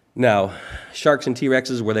 Now, sharks and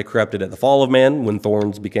T-Rexes, were they corrupted at the fall of man when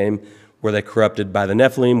thorns became? Were they corrupted by the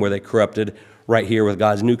Nephilim? Were they corrupted right here with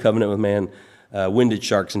God's new covenant with man? When did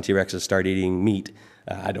sharks and T-Rexes start eating meat?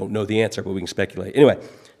 I don't know the answer, but we can speculate. Anyway,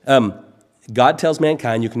 God tells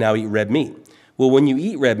mankind you can now eat red meat. Well, when you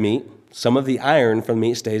eat red meat, some of the iron from the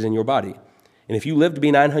meat stays in your body. And if you lived to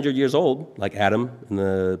be 900 years old, like Adam and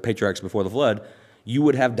the patriarchs before the flood, you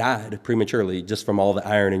would have died prematurely just from all the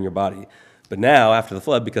iron in your body. But now, after the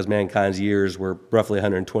flood, because mankind's years were roughly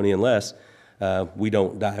 120 and less, we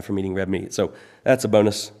don't die from eating red meat. So that's a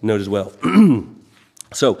bonus note as well.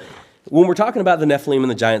 So when we're talking about the Nephilim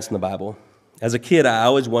and the giants in the Bible, as a kid, I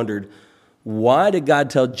always wondered, why did God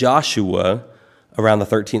tell Joshua around the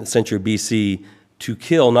 13th century BC to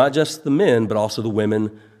kill not just the men, but also the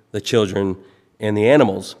women, the children, and the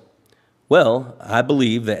animals? Well, I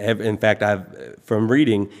believe that, in fact, from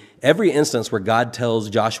reading, every instance where God tells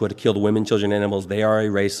Joshua to kill the women, children, and animals, they are a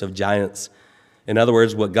race of giants. In other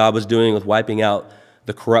words, what God was doing with wiping out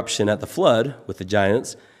the corruption at the flood with the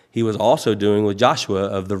giants, he was also doing with Joshua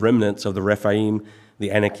of the remnants of the Rephaim,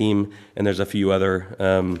 the Anakim, and there's a few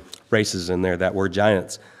other races in there that were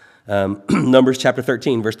giants. Numbers chapter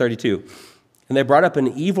 13, verse 32. And they brought up an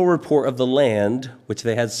evil report of the land which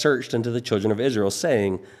they had searched unto the children of Israel,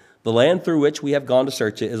 saying, the land through which we have gone to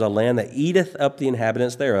search it is a land that eateth up the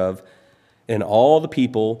inhabitants thereof, and all the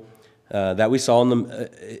people that we saw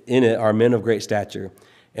in it are men of great stature.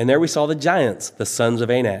 And there we saw the giants, the sons of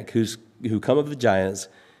Anak, who come of the giants,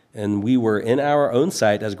 and we were in our own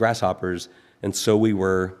sight as grasshoppers, and so we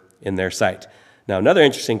were in their sight. Now, another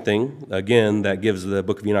interesting thing, again, that gives the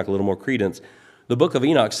book of Enoch a little more credence, the book of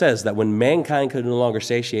Enoch says that when mankind could no longer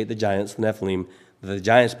satiate the giants, the Nephilim, the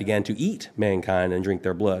giants began to eat mankind and drink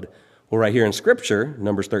their blood. Well, right here in Scripture,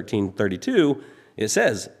 Numbers 13:32, it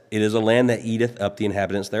says, "It is a land that eateth up the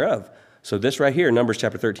inhabitants thereof." So this right here, Numbers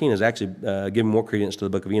chapter 13, is actually giving more credence to the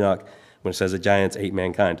book of Enoch when it says the giants ate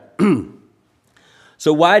mankind.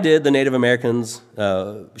 So why did the Native Americans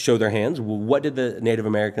show their hands? What did the Native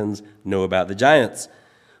Americans know about the giants?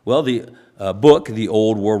 Well, the book, The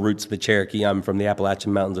Old War Roots of the Cherokee, I'm from the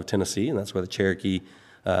Appalachian Mountains of Tennessee, and that's where the Cherokee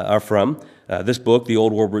are from. This book, The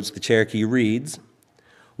Old War Roots of the Cherokee, reads,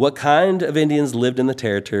 "What kind of Indians lived in the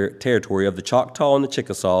territory of the Choctaw and the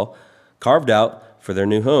Chickasaw, carved out for their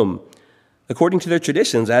new home? According to their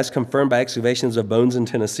traditions, as confirmed by excavations of bones in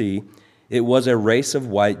Tennessee, it was a race of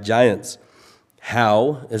white giants.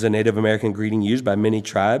 How is a Native American greeting used by many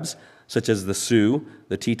tribes, such as the Sioux,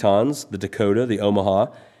 the Tetons, the Dakota, the Omaha,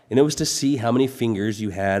 and it was to see how many fingers you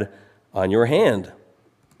had on your hand."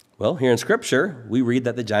 Well, here in Scripture, we read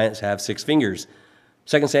that the giants have 6 fingers.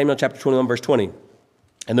 2 Samuel chapter 21, verse 20.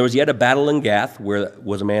 "And there was yet a battle in Gath, where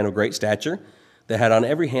was a man of great stature, that had on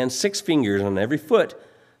every hand 6 fingers, and on every foot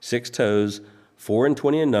 6 toes,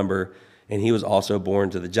 24 in number, and he was also born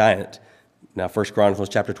to the giant." Now, 1 Chronicles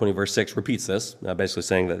chapter 20, verse 6 repeats this, basically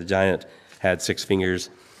saying that the giant had 6 fingers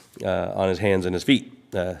on his hands and his feet,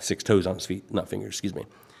 6 toes on his feet, not fingers, excuse me.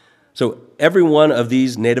 So every one of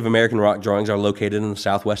these Native American rock drawings are located in the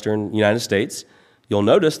southwestern United States. You'll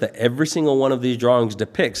notice that every single one of these drawings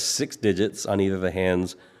depicts 6 digits on either the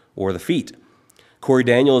hands or the feet. Corey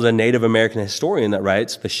Daniel is a Native American historian that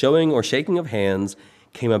writes, "The showing or shaking of hands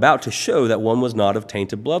came about to show that one was not of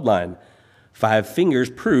tainted bloodline. 5 fingers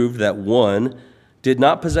proved that one did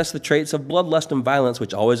not possess the traits of bloodlust and violence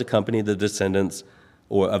which always accompany the descendants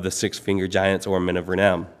of the 6-finger giants or men of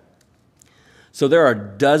renown." So there are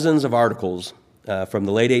dozens of articles from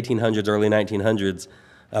the late 1800s, early 1900s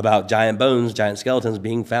about giant bones, giant skeletons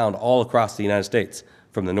being found all across the United States,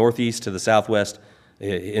 from the Northeast to the Southwest,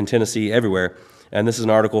 in Tennessee, everywhere. And this is an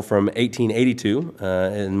article from 1882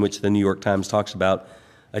 in which the New York Times talks about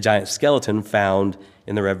a giant skeleton found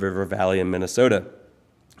in the Red River Valley in Minnesota.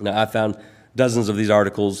 Now, I found dozens of these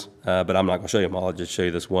articles, but I'm not going to show you them all. I'll just show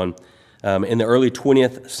you this one. In the early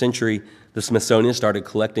 20th century, the Smithsonian started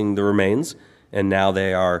collecting the remains, and now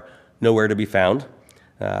they are nowhere to be found.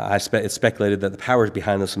 It's speculated that the powers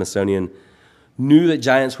behind the Smithsonian knew that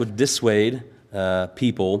giants would dissuade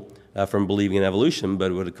people from believing in evolution,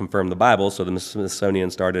 but it would confirm the Bible, so the Smithsonian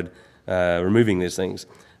started removing these things.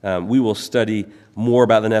 We will study more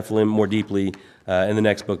about the Nephilim more deeply in the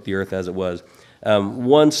next book, The Earth as It Was.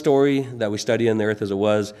 One story that we study in The Earth as It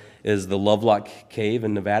Was is the Lovelock Cave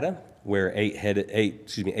in Nevada, where 8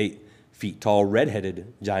 feet tall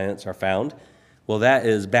red-headed giants are found. Well, that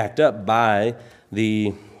is backed up by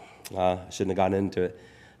I shouldn't have gone into it.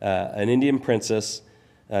 An Indian princess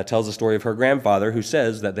tells the story of her grandfather, who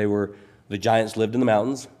says that the giants lived in the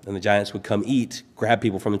mountains, and the giants would come grab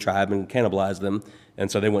people from the tribe and cannibalize them. And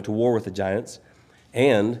so they went to war with the giants,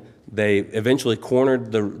 and they eventually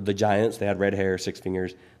cornered the giants. They had red hair, 6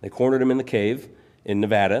 fingers. They cornered them in the cave in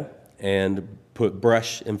Nevada and put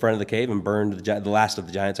brush in front of the cave and burned the last of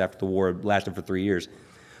the giants after the war lasted for 3 years.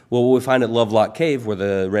 Well, what we find at Lovelock Cave, where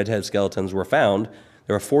the redhead skeletons were found,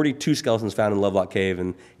 there were 42 skeletons found in Lovelock Cave,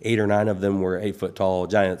 and 8 or 9 of them were 8-foot-tall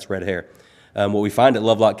giants, red hair. What we find at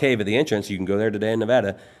Lovelock Cave at the entrance, you can go there today in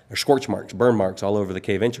Nevada, are scorch marks, burn marks all over the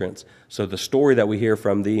cave entrance. So the story that we hear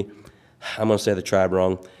from I'm going to say the tribe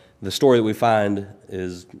wrong, the story that we find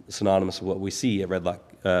is synonymous with what we see at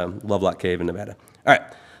Lovelock Cave in Nevada. All right,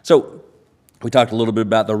 so we talked a little bit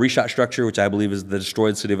about the reshot structure, which I believe is the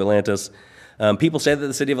destroyed city of Atlantis. People say that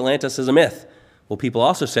the city of Atlantis is a myth. Well, people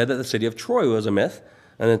also said that the city of Troy was a myth,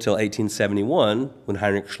 and until 1871, when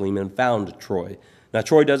Heinrich Schliemann found Troy. Now,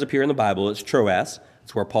 Troy does appear in the Bible. It's Troas.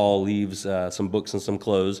 It's where Paul leaves some books and some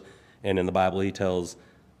clothes, and in the Bible he tells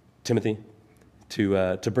Timothy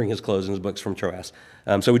to bring his clothes and his books from Troas.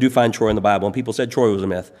 So we do find Troy in the Bible, and people said Troy was a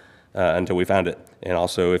myth until we found it. And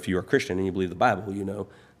also, if you're a Christian and you believe the Bible, you know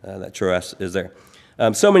that Troas is there.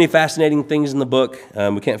 So many fascinating things in the book.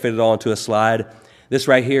 We can't fit it all into a slide. This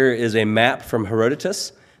right here is a map from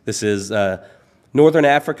Herodotus. This is northern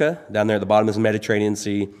Africa. Down there at the bottom is the Mediterranean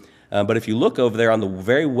Sea. But if you look over there on the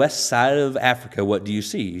very west side of Africa, what do you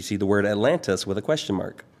see? You see the word Atlantis with a question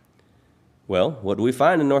mark. Well, what do we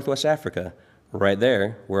find in northwest Africa? Right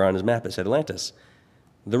there, where on his map it said Atlantis.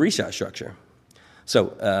 The reshot structure.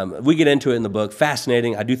 So we get into it in the book.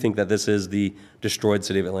 Fascinating. I do think that this is the destroyed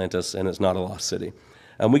city of Atlantis, and it's not a lost city.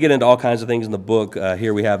 We get into all kinds of things in the book.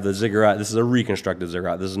 Here we have the ziggurat. This is a reconstructed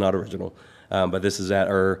ziggurat. This is not original, but this is at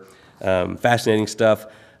Ur. Fascinating stuff.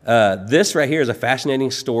 This right here is a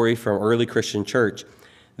fascinating story from early Christian church.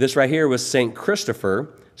 This right here was St.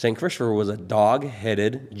 Christopher. St. Christopher was a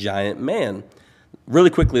dog-headed giant man. Really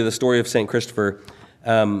quickly, the story of St. Christopher.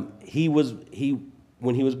 When he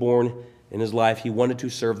was born in his life, he wanted to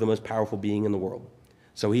serve the most powerful being in the world.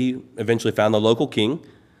 So he eventually found the local king,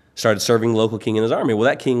 started serving the local king in his army. Well,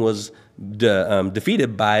 that king was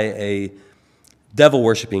defeated by a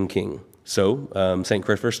devil-worshipping king. So St.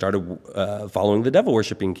 Christopher started following the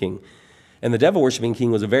devil-worshipping king. And the devil-worshipping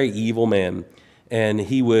king was a very evil man. And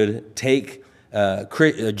he would take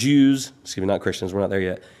Jews, excuse me, not Christians, we're not there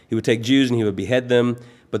yet. He would take Jews and he would behead them.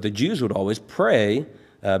 But the Jews would always pray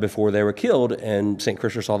before they were killed. And St.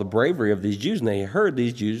 Christopher saw the bravery of these Jews, and they heard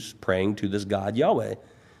these Jews praying to this God, Yahweh.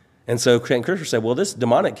 And so St. Christopher said, well, this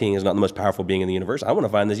demonic king is not the most powerful being in the universe. I want to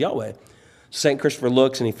find this Yahweh. So St. Christopher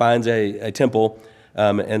looks and he finds a temple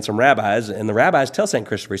and some rabbis. And the rabbis tell St.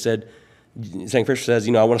 Christopher, St. Christopher says,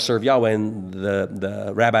 I want to serve Yahweh. And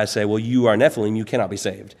the rabbis say, well, you are Nephilim. You cannot be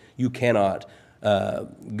saved. You cannot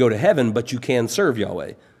go to heaven, but you can serve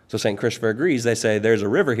Yahweh. So St. Christopher agrees. They say, there's a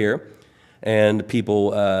river here, and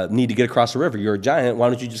people need to get across the river. You're a giant. Why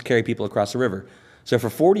don't you just carry people across the river? So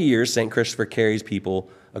for 40 years, St. Christopher carries people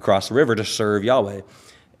across the river to serve Yahweh,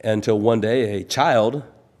 until one day a child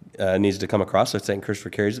needs to come across. So St. Christopher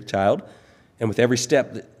carries the child, and with every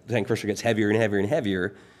step, St. Christopher gets heavier and heavier and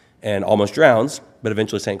heavier and almost drowns. But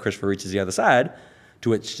eventually St. Christopher reaches the other side, to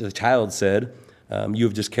which the child said, you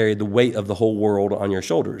have just carried the weight of the whole world on your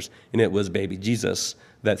shoulders. And it was baby Jesus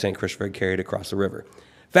that St. Christopher had carried across the river.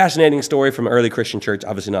 Fascinating story from early Christian church,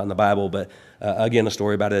 obviously not in the Bible, but again, a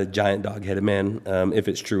story about a giant dog-headed man, if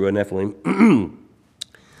it's true, a Nephilim.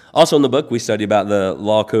 Also in the book, we study about the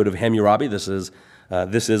law code of Hammurabi. This is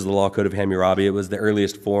the law code of Hammurabi. It was the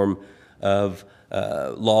earliest form of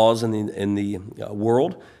laws in the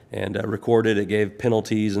world, and recorded. It gave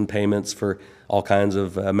penalties and payments for all kinds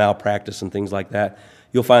of malpractice and things like that.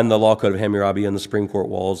 You'll find the law code of Hammurabi on the Supreme Court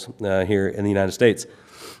walls here in the United States.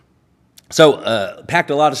 So packed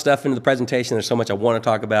a lot of stuff into the presentation. There's so much I want to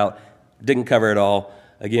talk about. Didn't cover it all.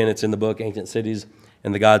 Again, it's in the book, Ancient Cities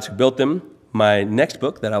and the Gods Who Built Them. My next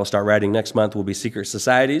book that I will start writing next month will be Secret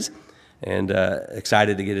Societies, and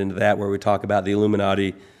excited to get into that, where we talk about the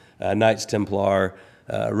Illuminati, Knights Templar,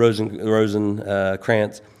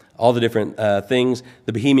 Rosencrantz, all the different things.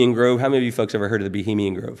 The Bohemian Grove. How many of you folks ever heard of the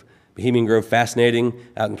Bohemian Grove? Bohemian Grove, fascinating,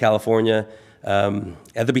 out in California.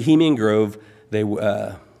 At the Bohemian Grove, they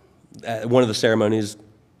at one of the ceremonies,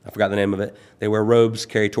 I forgot the name of it, they wear robes,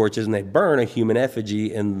 carry torches, and they burn a human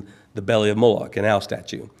effigy in the belly of Moloch, an owl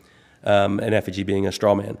statue, an effigy being a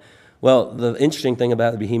straw man. Well, the interesting thing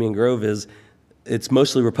about the Bohemian Grove is it's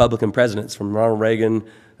mostly Republican presidents, from Ronald Reagan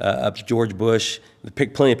up to George Bush.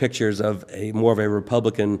 Plenty of pictures of more of a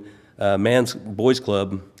Republican boys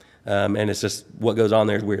club, and it's just what goes on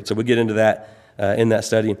there is weird. So we get into that in that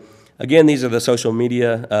study. Again, these are the social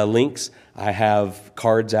media links. I have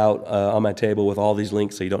cards out on my table with all these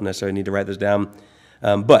links, so you don't necessarily need to write this down.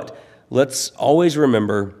 But let's always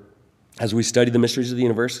remember, as we study the mysteries of the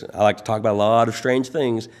universe, I like to talk about a lot of strange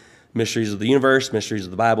things, mysteries of the universe, mysteries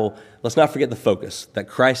of the Bible. Let's not forget the focus, that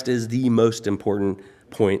Christ is the most important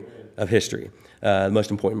point of history, the most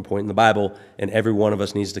important point in the Bible, and every one of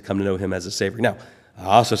us needs to come to know him as a Savior. Now, I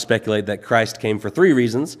also speculate that Christ came for 3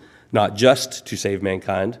 reasons, not just to save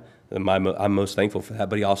mankind. I'm most thankful for that,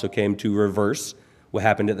 but he also came to reverse what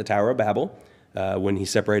happened at the Tower of Babel when he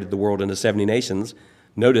separated the world into 70 nations.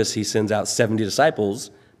 Notice he sends out 70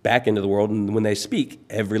 disciples back into the world, and when they speak,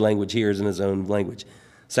 every language hears in his own language.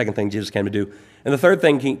 Second thing Jesus came to do. And the third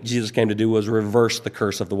thing Jesus came to do was reverse the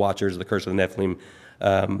curse of the Watchers, the curse of the Nephilim,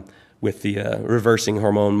 with the reversing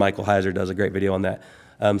hormone. Michael Heiser does a great video on that.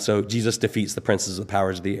 So Jesus defeats the princes of the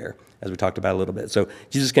powers of the air, as we talked about a little bit. So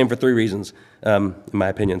Jesus came for 3 reasons, in my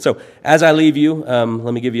opinion. So as I leave you,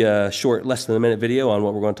 let me give you a short, less than a minute video on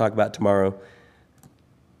what we're going to talk about tomorrow.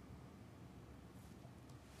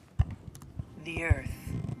 The earth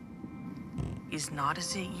is not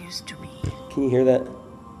as it used to be. Can you hear that?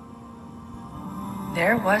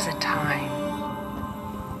 There was a time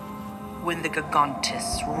when the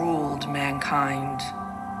Gigantes ruled mankind,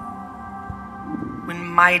 when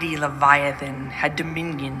mighty Leviathan had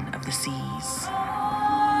dominion of the seas,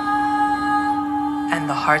 and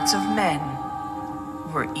the hearts of men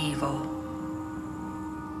were evil.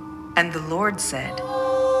 And the Lord said,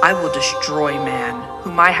 I will destroy man,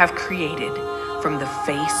 whom I have created from the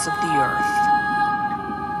face of the earth.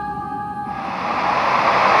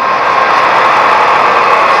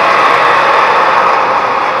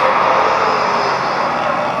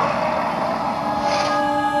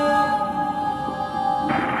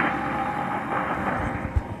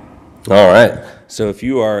 So if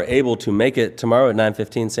you are able to make it tomorrow at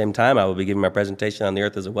 9:15, same time, I will be giving my presentation on the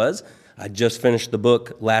earth as it was. I just finished the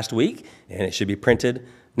book last week, and it should be printed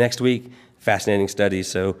next week. Fascinating study,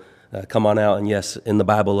 so come on out. And yes, in the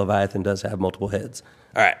Bible, Leviathan does have multiple heads.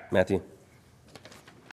 All right, Matthew.